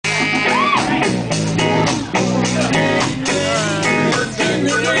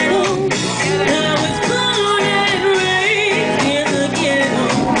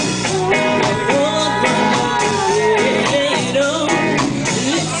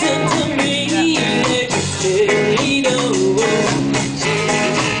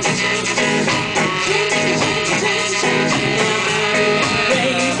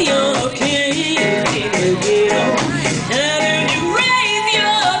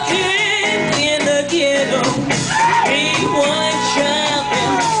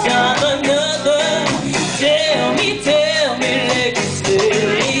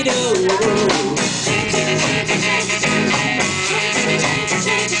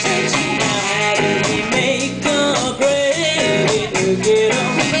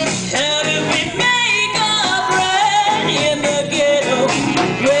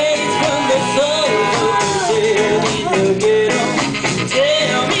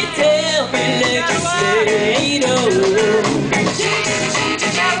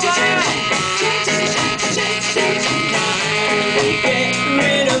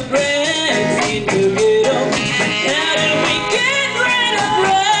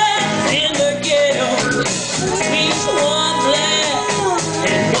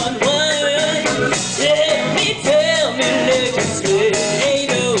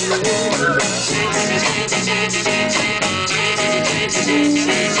My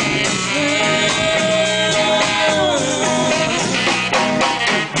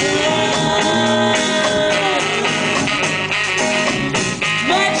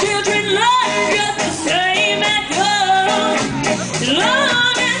children love just the same at home.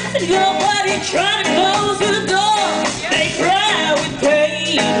 Long as nobody trying to close the door, they cry with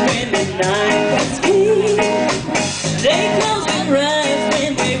pain when the night comes.